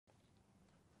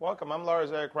Welcome, I'm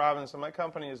Lars Eric Robinson. My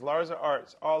company is Larza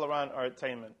Arts, all around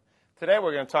artainment. Today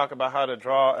we're going to talk about how to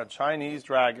draw a Chinese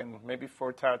dragon, maybe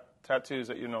for tattoos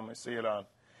that you normally see it on.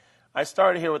 I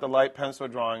started here with a light pencil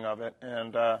drawing of it,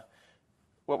 and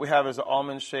what we have is an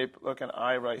almond-shaped looking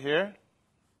eye right here,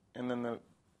 and then the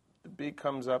beak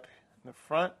comes up in the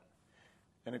front,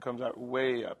 and it comes out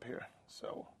way up here.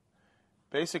 So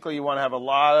basically you want to have a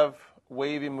lot of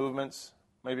wavy movements,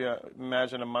 maybe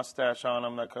imagine a mustache on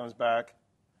them that comes back.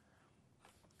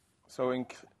 So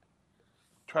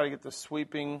try to get the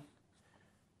sweeping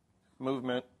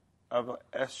movement of an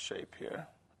S shape here,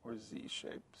 or Z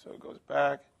shape. So it goes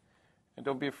back. And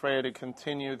don't be afraid to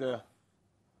continue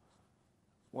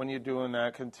when you're doing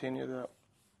that, continue the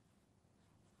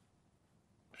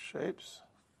shapes.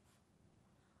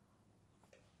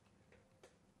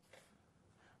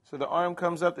 So the arm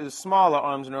comes up, there's smaller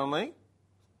arms normally.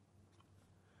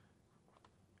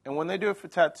 And when they do it for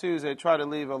tattoos, they try to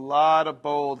leave a lot of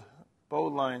bold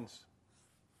lines.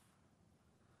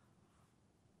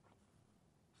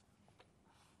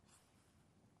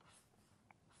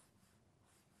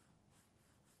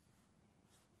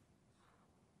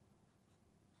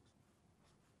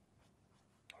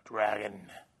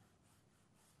 Dragon.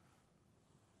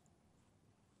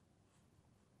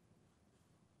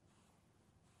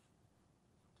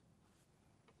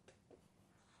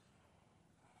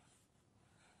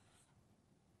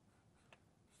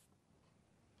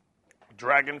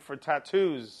 Dragon for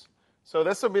tattoos. So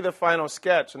this will be the final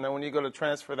sketch, and then when you go to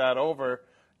transfer that over,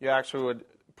 you actually would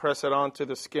press it onto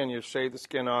the skin. You shave the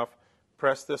skin off,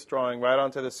 press this drawing right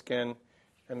onto the skin,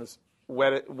 and just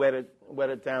wet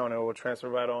it down, and it will transfer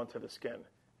right onto the skin.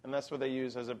 And that's what they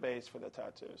use as a base for the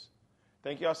tattoos.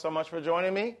 Thank you all so much for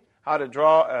joining me. How to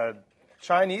draw a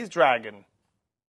Chinese dragon.